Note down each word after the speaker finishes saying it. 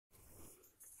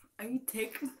Are you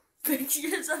taking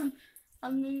pictures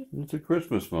on me? It's a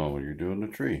Christmas moment. You're doing the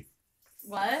tree.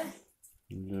 What?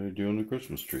 They're doing the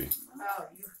Christmas tree. Oh,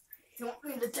 you want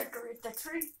me to decorate the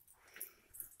tree?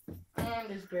 And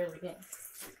it's barely getting.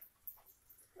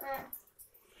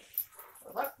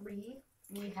 So luckily,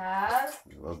 we have.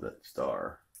 I love that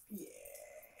star. Yeah.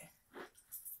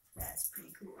 That's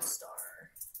pretty cool star.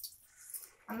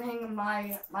 I'm hanging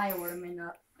my ornament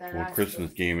up. What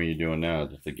Christmas game are you doing now? Is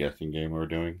this the guessing game we're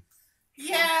doing?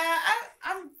 Yeah,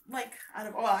 I'm like out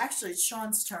of. Well, actually, it's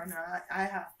Sean's turn. I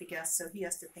have to guess, so he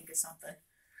has to think of something.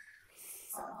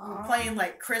 So we're playing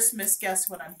like Christmas. Guess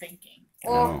what I'm thinking.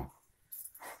 Oh.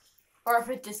 Or if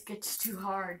it just gets too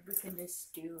hard, we can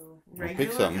just do Well,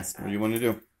 pick something. What do you want to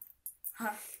do?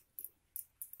 Huh?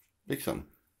 Pick something.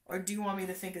 Or do you want me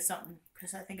to think of something?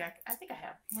 Because I think I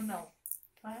have. Well, no.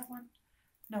 Do I have one?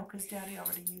 No, because Daddy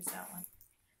already used that one.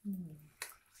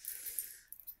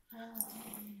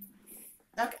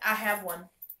 Okay, I have one.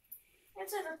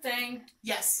 Is it a thing?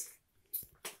 Yes.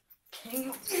 Can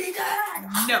you eat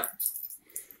it? No.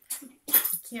 You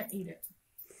can't eat it.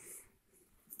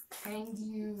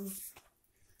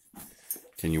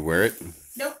 Can you wear it?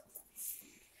 Nope.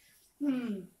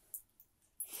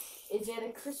 Is it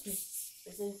a Christmas?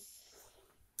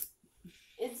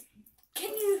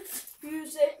 Can you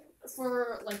use it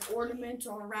for like ornaments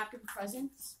or wrapping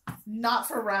presents? Not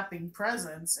for wrapping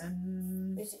presents,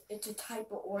 and It's a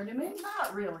type of ornament?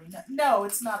 not really. No,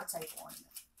 it's not a type of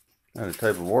ornament. Not a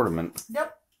type of ornament.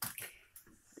 Nope.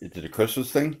 Is it a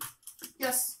Christmas thing?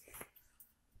 Yes.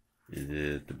 Is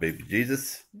it the baby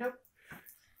Jesus? Nope.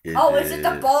 Is Is it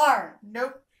the barn?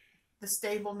 Nope. The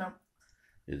stable. Nope.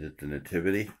 Is it the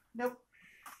nativity? Nope.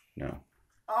 No.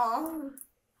 Oh,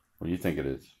 What do you think it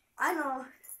is? I know.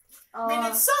 I mean,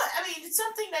 it's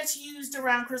something that's used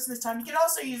around Christmas time. You can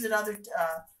also use it other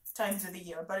times of the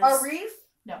year, but it's a wreath?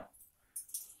 no.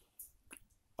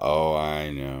 Oh, I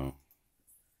know.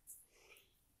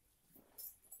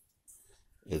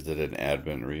 Is it an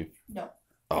Advent wreath? No.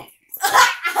 Oh.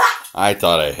 I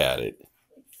thought I had it.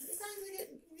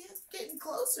 It's getting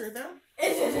closer, though.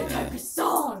 Is it a type of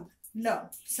song? No,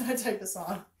 it's not a type of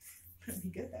song. Pretty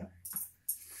good, though.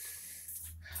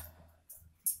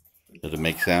 Does it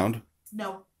make sound?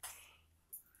 No.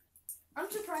 I'm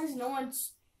surprised no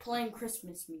one's playing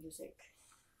Christmas music.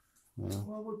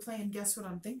 Well, we're playing Guess What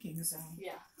I'm Thinking, so.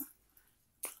 Yeah.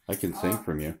 I can sing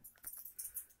from you.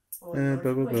 Oh, Lord,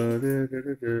 wait.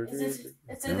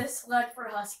 Is it a sled for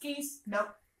huskies?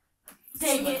 Nope.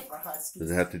 Dang it. For huskies.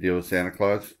 Does it have to deal with Santa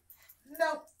Claus?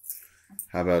 Nope.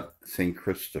 How about St.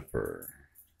 Christopher?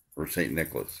 Or St.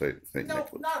 Nicholas? St. Nope,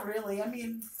 Nicholas. not really. I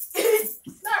mean,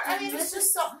 it's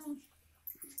just something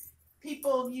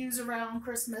people use around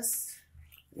Christmas.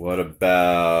 What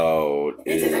about...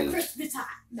 Is it a Christmas hat?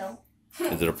 No.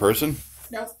 Is it a person?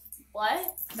 Nope.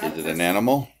 What? Not Is a it an person.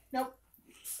 animal? Nope.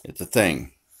 It's a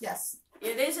thing. Yes.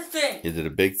 It is a thing. Is it a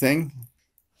big thing?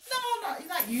 No,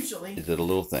 not usually. Is it a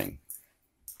little thing?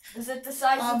 Is it the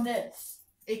size of this?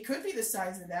 It could be the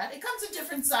size of that. It comes in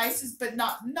different sizes, but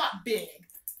not big.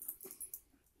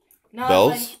 Not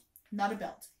Bells? like- Not a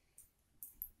belt.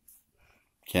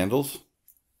 Candles?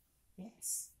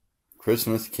 Yes.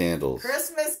 Christmas candles.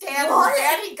 Christmas candles. What?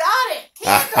 Daddy got it.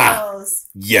 Candles.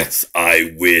 Yes,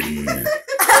 I win.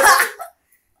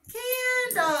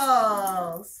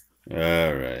 Candles.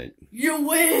 All right. You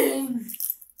win.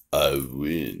 I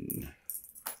win.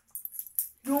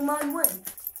 You might win.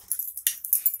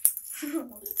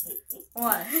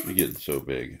 What? You're getting so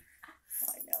big.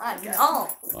 I know.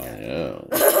 I know.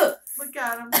 Look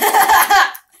at him.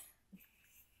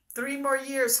 3 more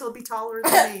years, he'll be taller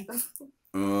than me.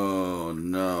 Oh,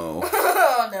 no.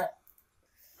 Oh, no.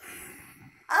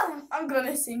 I'm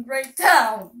gonna sink right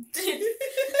down.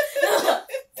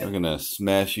 I'm going to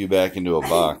smash you back into a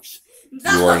box.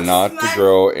 You are not to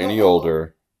grow any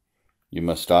older. You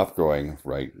must stop growing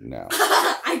right now.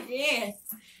 I can't.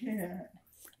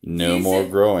 No more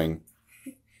growing.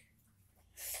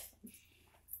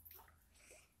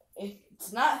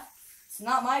 It's not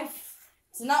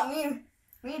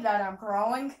me that I'm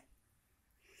growing.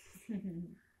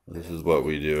 This is what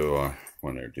we do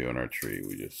when they're doing our tree.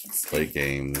 We just play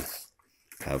games,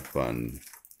 have fun,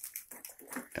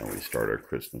 and we start our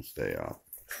Christmas day off.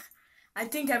 I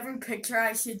think every picture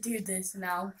I should do this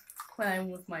now when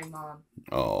I'm with my mom.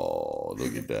 Oh,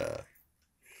 look at that.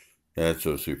 That's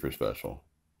so super special.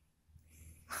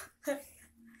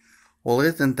 Well,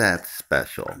 isn't that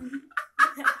special?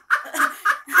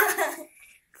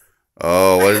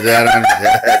 Oh, what is that on his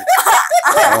head?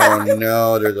 Oh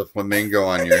no, there's a flamingo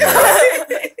on your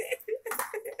head.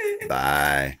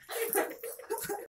 Bye.